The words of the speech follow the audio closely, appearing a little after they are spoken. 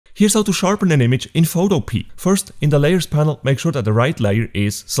Here's how to sharpen an image in Photopea. First, in the layers panel, make sure that the right layer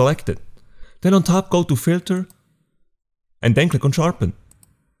is selected. Then on top go to filter and then click on sharpen.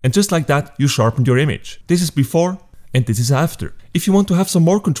 And just like that, you sharpened your image. This is before and this is after. If you want to have some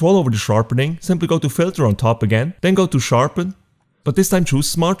more control over the sharpening, simply go to filter on top again, then go to sharpen, but this time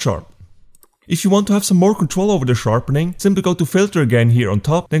choose smart sharp. If you want to have some more control over the sharpening, simply go to filter again here on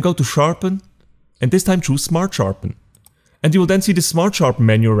top, then go to sharpen, and this time choose smart sharpen. And you will then see the smart sharpen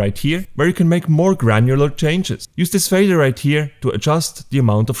menu right here, where you can make more granular changes. Use this fader right here to adjust the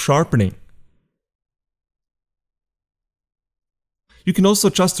amount of sharpening. You can also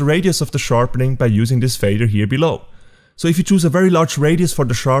adjust the radius of the sharpening by using this fader here below. So if you choose a very large radius for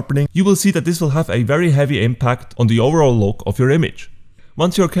the sharpening, you will see that this will have a very heavy impact on the overall look of your image.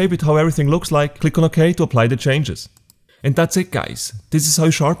 Once you're okay with how everything looks like, click on OK to apply the changes. And that's it guys, this is how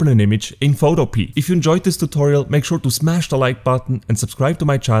you sharpen an image in Photopea. If you enjoyed this tutorial, make sure to smash the like button and subscribe to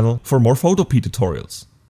my channel for more Photopea tutorials.